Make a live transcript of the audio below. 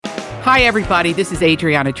Hi, everybody. This is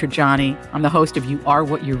Adriana Trajani. I'm the host of You Are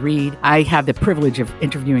What You Read. I have the privilege of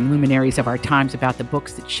interviewing luminaries of our times about the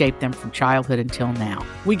books that shaped them from childhood until now.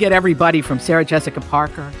 We get everybody from Sarah Jessica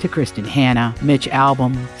Parker to Kristen Hanna, Mitch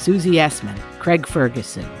Albom, Susie Essman, Craig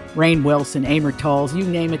Ferguson, Rainn Wilson, Amor Tolls, you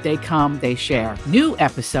name it, they come, they share. New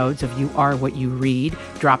episodes of You Are What You Read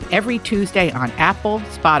drop every Tuesday on Apple,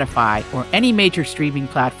 Spotify, or any major streaming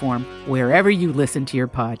platform wherever you listen to your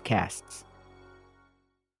podcasts.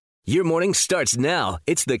 Your morning starts now.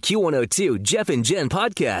 It's the Q102 Jeff and Jen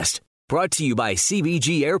podcast, brought to you by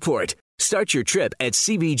CBG Airport. Start your trip at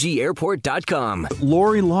CBGAirport.com.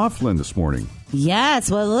 Lori Loughlin this morning. Yes,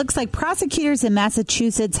 well, it looks like prosecutors in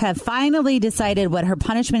Massachusetts have finally decided what her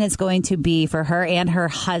punishment is going to be for her and her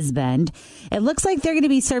husband. It looks like they're going to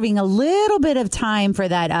be serving a little bit of time for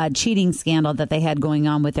that cheating scandal that they had going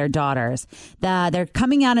on with their daughters. They're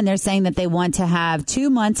coming out and they're saying that they want to have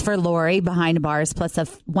 2 months for Lori behind bars plus a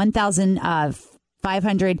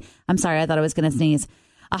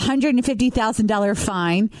 $150,000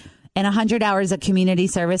 fine and 100 hours of community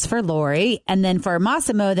service for Lori. And then for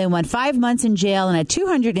Massimo, they want 5 months in jail and a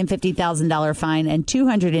 $250,000 fine and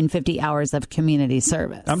 250 hours of community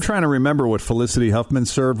service. I'm trying to remember what Felicity Huffman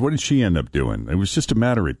served. What did she end up doing? It was just a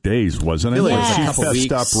matter of days, wasn't it? Yes. She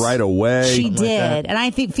fessed up right away. She did. And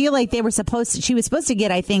I feel like she was supposed to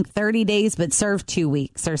get, I think, 30 days, but served 2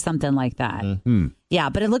 weeks or something like that. Mm-hmm. Yeah,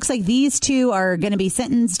 but it looks like these two are going to be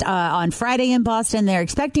sentenced on Friday in Boston. They're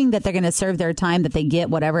expecting that they're going to serve their time, that they get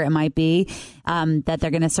whatever it might be, that they're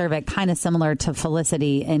going to serve it kind of similar to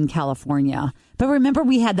Felicity in California. But remember,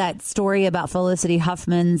 we had that story about Felicity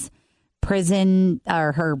Huffman's prison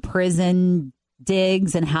or her prison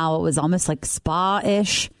digs and how it was almost like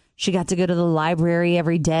spa-ish. She got to go to the library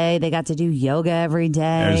every day. They got to do yoga every day.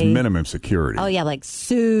 As minimum security. Oh, yeah, like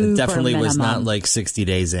super It definitely minimum. was not like 60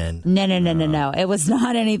 days in. No. It was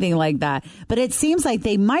not anything like that. But it seems like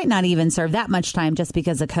they might not even serve that much time just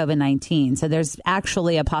because of COVID-19. So there's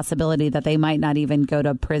actually a possibility that they might not even go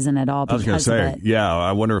to prison at all I was because going to of say, it. yeah,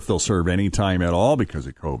 I wonder if they'll serve any time at all because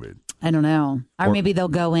of COVID. I don't know. Or maybe they'll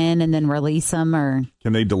go in and then release them or...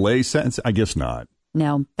 Can they delay sentence? I guess not.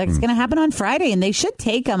 No, that's going to happen on Friday, and they should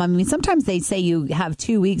take them. I mean, sometimes they say you have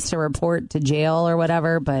 2 weeks to report to jail or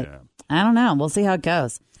whatever, but I don't know. We'll see how it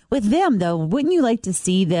goes. With them, though, wouldn't you like to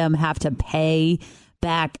see them have to pay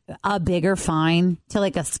back a bigger fine to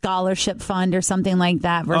like a scholarship fund or something like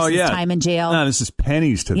that versus time in jail? No, this is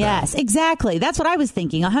pennies to them. Yes, exactly. That's what I was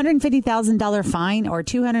thinking. $150,000 fine or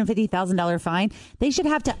 $250,000 fine. They should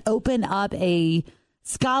have to open up a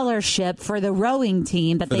scholarship for the rowing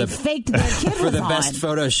team that they faked their kid for was the on. best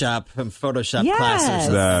Photoshop Yes.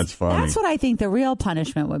 classes. That's funny. That's what I think the real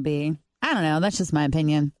punishment would be. I don't know. That's just my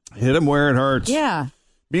opinion. Hit him where it hurts. Yeah.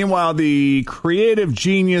 Meanwhile, the creative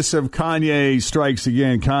genius of Kanye strikes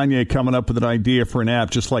again. Kanye coming up with an idea for an app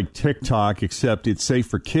just like TikTok, except it's safe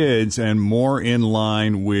for kids and more in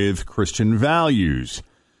line with Christian values.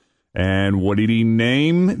 And what did he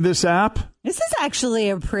name this app? This is actually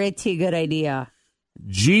a pretty good idea.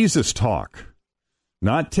 Jesus Talk.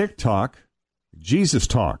 Not TikTok. Jesus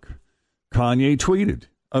Talk. Kanye tweeted,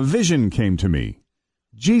 "A vision came to me.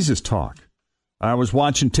 Jesus Talk. I was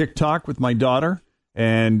watching TikTok with my daughter,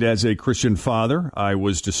 and as a Christian father, I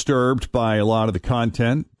was disturbed by a lot of the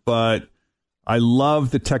content, but I love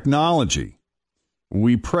the technology.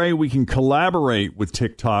 We pray we can collaborate with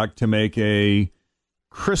TikTok to make a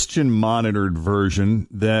Christian-monitored version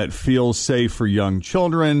that feels safe for young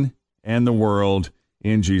children and the world.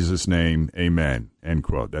 In Jesus' name, amen." End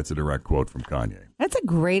quote. That's a direct quote from Kanye. That's a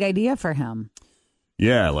great idea for him.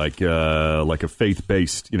 Yeah, like a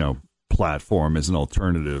faith-based, platform as an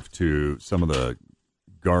alternative to some of the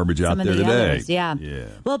garbage out there today. Others, yeah.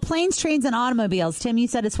 Well, Planes, Trains, and Automobiles. Tim, you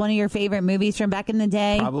said it's one of your favorite movies from back in the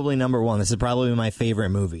day. Probably number one. This is probably my favorite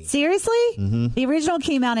movie. Seriously? Mm-hmm. The original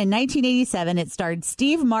came out in 1987. It starred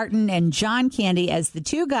Steve Martin and John Candy as the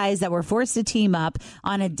two guys that were forced to team up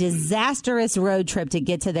on a disastrous road trip to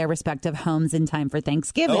get to their respective homes in time for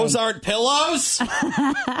Thanksgiving. Those aren't pillows?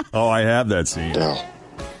 Oh, I have that scene. Dell.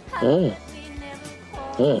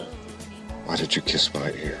 Why did you kiss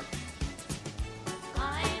my ear?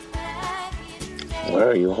 Why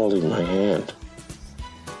are you holding my hand?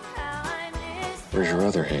 Where's your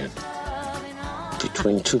other hand?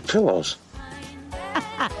 Between two pillows.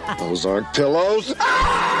 Those aren't pillows.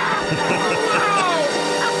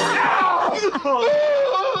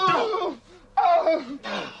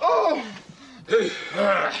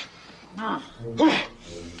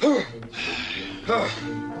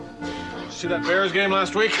 See that Bears game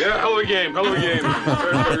last week? Yeah, hell of a game. Bears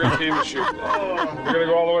are a great team this year. We're going to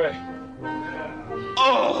go all the way.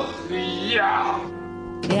 Oh, yeah.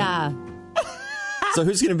 Yeah. So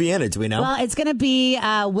who's going to be in it? Do we know? Well, it's going to be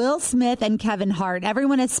Will Smith and Kevin Hart.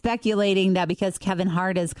 Everyone is speculating that because Kevin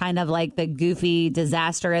Hart is kind of like the goofy,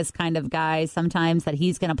 disastrous kind of guy sometimes, that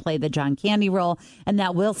he's going to play the John Candy role, and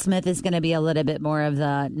that Will Smith is going to be a little bit more of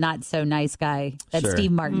the not so nice guy that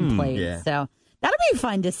Steve Martin played. Yeah. So that'll be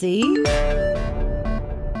fun to see.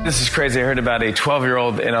 This is crazy. I heard about a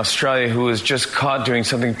 12-year-old in Australia who was just caught doing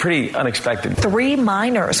something pretty unexpected. 3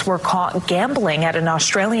 minors were caught gambling at an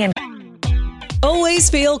Australian. Always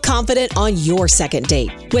feel confident on your second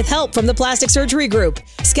date. With help from the Plastic Surgery Group.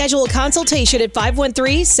 Schedule a consultation at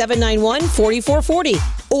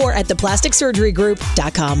 513-791-4440 or at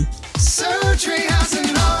theplasticsurgerygroup.com. Surgery has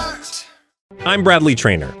an art. I'm Bradley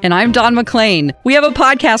Trainer. And I'm Don McClain. We have a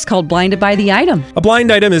podcast called Blinded by the Item. A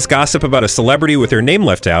blind item is gossip about a celebrity with their name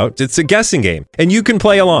left out. It's a guessing game, and you can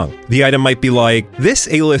play along. The item might be like, this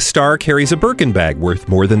A-list star carries a Birkin bag worth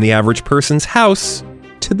more than the average person's house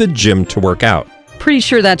to the gym to work out. Pretty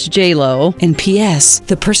sure that's J-Lo. And P.S.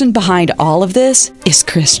 the person behind all of this is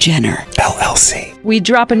Kris Jenner, LLC. We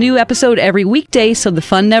drop a new episode every weekday so the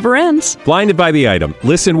fun never ends. Blinded by the Item.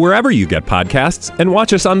 Listen wherever you get podcasts and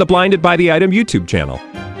watch us on the Blinded by the Item YouTube channel.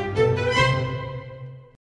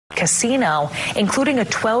 Casino, including a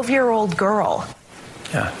 12-year-old girl.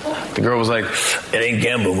 Yeah. The girl was like, it ain't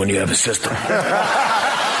gambling when you have a system.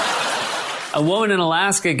 A woman in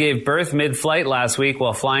Alaska gave birth mid-flight last week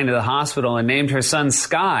while flying to the hospital and named her son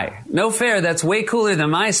Sky. No fair, that's way cooler than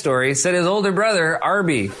my story, said his older brother,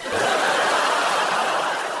 Arby.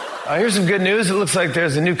 Here's some good news. It looks like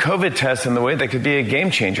there's a new COVID test in the way that could be a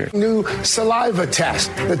game changer. New saliva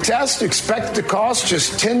test. The test expected to cost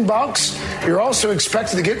just $10. You're also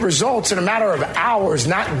expected to get results in a matter of hours,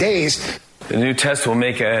 not days. The new test will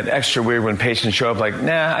make it extra weird when patients show up like,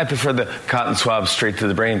 nah, I prefer the cotton swab straight to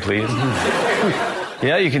the brain, please.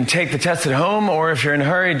 Yeah, you can take the test at home, or if you're in a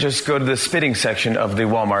hurry, just go to the spitting section of the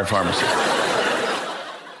Walmart pharmacy.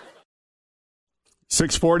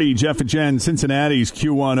 640, Jeff and Jen, Cincinnati's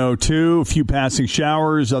Q102. A few passing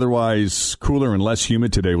showers, otherwise cooler and less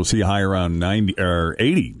humid today. We'll see a high around 90 or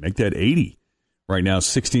 80. Make that 80. Right now,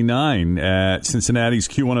 69 at Cincinnati's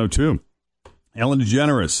Q102. Ellen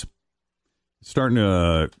DeGeneres starting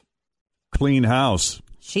to clean house.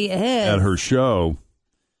 She is. At her show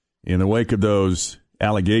in the wake of those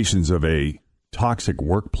allegations of a toxic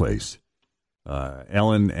workplace.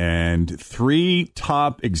 Ellen and 3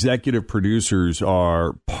 top executive producers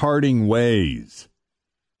are parting ways,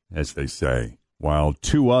 as they say, while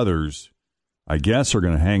 2 others, I guess, are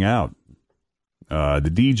going to hang out.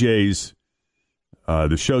 The DJs,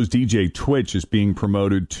 the show's DJ Twitch is being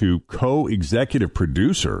promoted to co-executive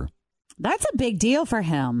producer. That's a big deal for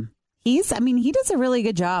him. He does a really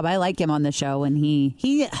good job. I like him on the show, and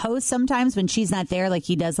he hosts sometimes when she's not there. Like,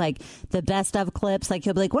 he does like the best of clips. Like,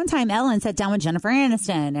 he'll be like, one time Ellen sat down with Jennifer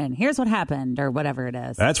Aniston, and here's what happened, or whatever it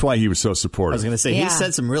is. That's why he was so supportive. I was going to say, he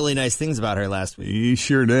said some really nice things about her last week. He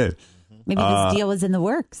sure did. Maybe this deal was in the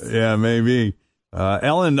works. Yeah, maybe.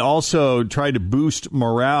 Ellen also tried to boost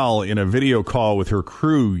morale in a video call with her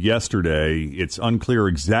crew yesterday. It's unclear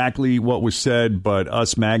exactly what was said, but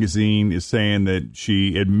Us Magazine is saying that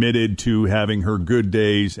she admitted to having her good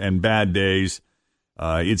days and bad days.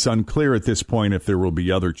 It's unclear at this point if there will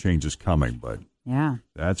be other changes coming, but yeah,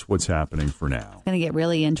 that's what's happening for now. It's going to get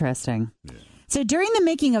really interesting. Yeah. So during the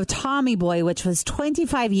making of Tommy Boy, which was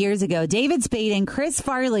 25 years ago, David Spade and Chris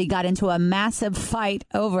Farley got into a massive fight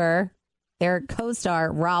over their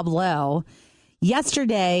co-star, Rob Lowe.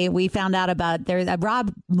 Yesterday, we found out about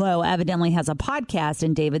Rob Lowe evidently has a podcast,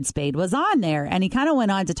 and David Spade was on there. And he kind of went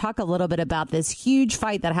on to talk a little bit about this huge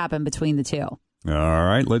fight that happened between the two. All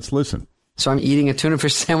right, let's listen. So I'm eating a tuna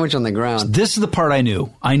fish sandwich on the ground. This is the part I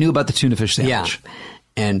knew. I knew about the tuna fish sandwich. Yeah.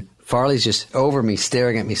 And Farley's just over me,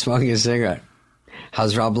 staring at me, smoking a cigarette.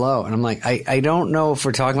 How's Rob Lowe? And I'm like, I don't know if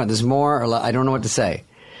we're talking about this more, or I don't know what to say.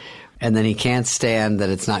 And then he can't stand that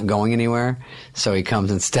it's not going anywhere. So he comes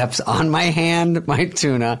and steps on my hand, my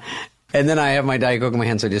tuna. And then I have my Diet Coke in my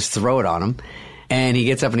hand, so I just throw it on him. And he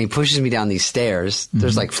gets up and he pushes me down these stairs.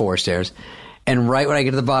 There's like 4 stairs. And right when I get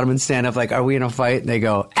to the bottom and stand up, like, are we in a fight? And they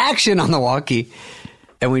go, action on the walkie.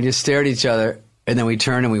 And we just stare at each other. And then we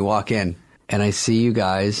turn and we walk in. And I see you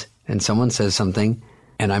guys. And someone says something.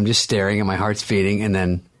 And I'm just staring and my heart's beating. And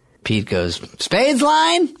then Pete goes, Spade's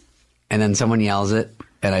line. And then someone yells it.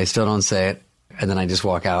 And I still don't say it. And then I just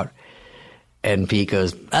walk out. And Pete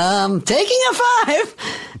goes, taking a 5.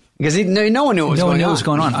 Because no one knew what was going on. No one knew what was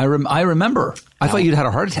going on. I remember. I thought you'd had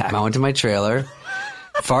a heart attack. I went to my trailer.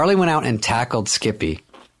 Farley went out and tackled Skippy.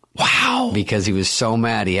 Wow. Because he was so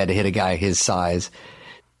mad he had to hit a guy his size.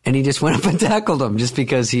 And he just went up and tackled him just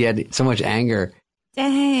because he had so much anger.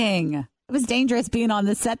 Dang. It was dangerous being on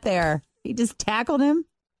the set there. He just tackled him.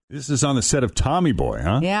 This is on the set of Tommy Boy,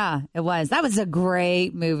 huh? Yeah, it was. That was a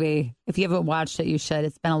great movie. If you haven't watched it, you should.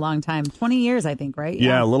 It's been a long time. 20 years, I think, right?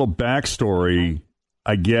 Yeah, a little backstory.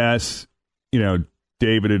 I guess,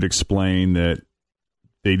 David had explained that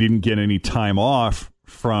they didn't get any time off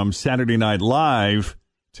from Saturday Night Live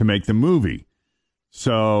to make the movie.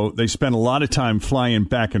 So they spent a lot of time flying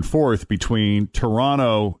back and forth between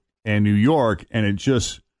Toronto and New York, and it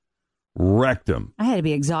just wrecked them. I had to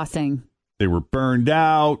be exhausting. They were burned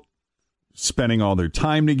out, spending all their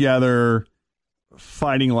time together,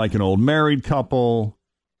 fighting like an old married couple.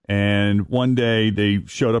 And one day they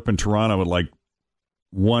showed up in Toronto at like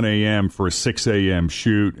 1 a.m. for a 6 a.m.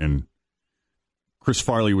 shoot, and Chris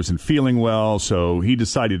Farley wasn't feeling well, so he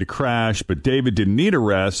decided to crash, but David didn't need a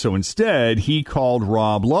rest, so instead he called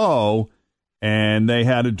Rob Lowe, and they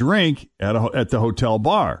had a drink at the hotel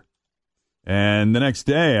bar. And the next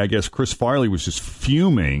day, I guess Chris Farley was just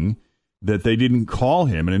fuming that they didn't call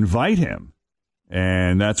him and invite him.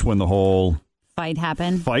 And that's when the whole fight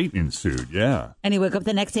happened. Fight ensued, yeah. And he woke up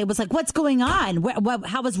the next day and was like, what's going on?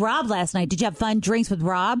 How was Rob last night? Did you have fun drinks with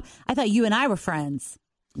Rob? I thought you and I were friends.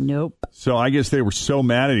 Nope. So I guess they were so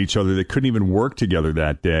mad at each other they couldn't even work together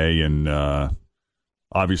that day. And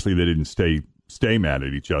obviously they didn't stay mad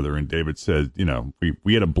at each other. And David said,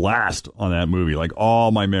 we had a blast on that movie. Like,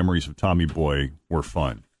 all my memories of Tommy Boy were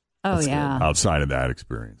fun. Oh, yeah. Outside of that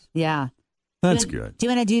experience. Yeah. That's good. Do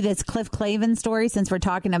you want to do this Cliff Clavin story since we're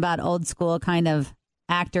talking about old school kind of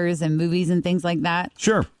actors and movies and things like that?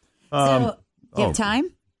 Sure. So, do you have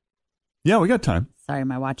time? Yeah, we got time. Sorry,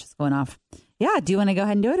 my watch is going off. Yeah, do you want to go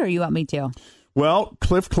ahead and do it, or you want me to? Well,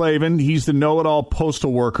 Cliff Clavin, he's the know-it-all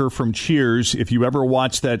postal worker from Cheers. If you ever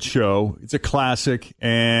watched that show, it's a classic.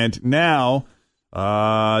 And now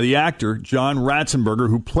the actor, John Ratzenberger,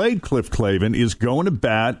 who played Cliff Clavin, is going to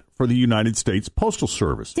bat for the United States Postal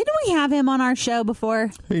Service. Didn't we have him on our show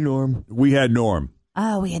before? Hey, Norm. We had Norm.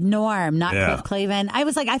 Oh, we had Norm, not Cliff Clavin.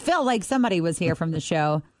 I felt like somebody was here from the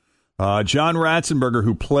show. John Ratzenberger,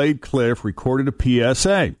 who played Cliff, recorded a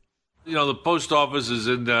PSA. The post office is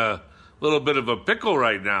in a little bit of a pickle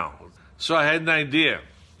right now. So I had an idea.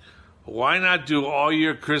 Why not do all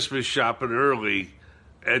your Christmas shopping early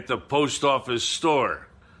at the post office store?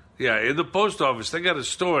 Yeah, in the post office, they got a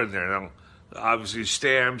store in there. Now, obviously,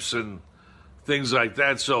 stamps and things like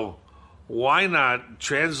that. So why not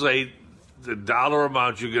translate the dollar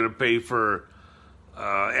amount you're going to pay for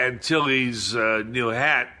Antilles' new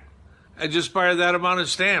hat and just buy that amount of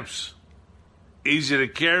stamps? Easy to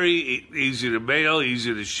carry, easy to mail,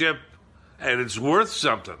 easy to ship, and it's worth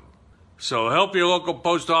something. So help your local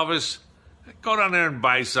post office. Go down there and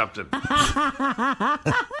buy something. He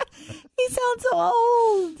sounds so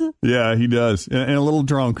old. Yeah, he does. And a little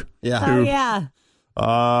drunk. Yeah. Oh, yeah.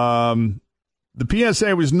 The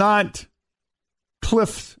PSA was not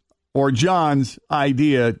Cliff's or John's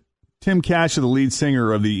idea. Tim Cash, the lead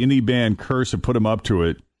singer of the indie band Curse, had put him up to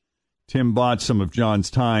it. Tim bought some of John's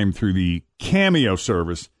time through the Cameo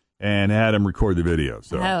service and had him record the video.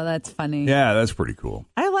 So, oh, that's funny. Yeah, that's pretty cool.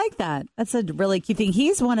 I like that. That's a really cute thing.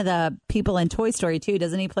 He's one of the people in Toy Story, too.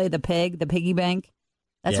 Doesn't he play the piggy bank?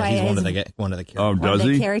 That's why he's one of the characters. Oh, does one of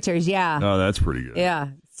the he? characters, yeah. Oh, that's pretty good. Yeah,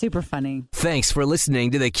 super funny. Thanks for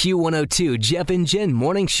listening to the Q102 Jeff and Jen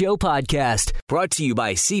Morning Show podcast, brought to you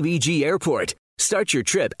by CBG Airport. Start your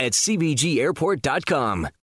trip at CBGAirport.com.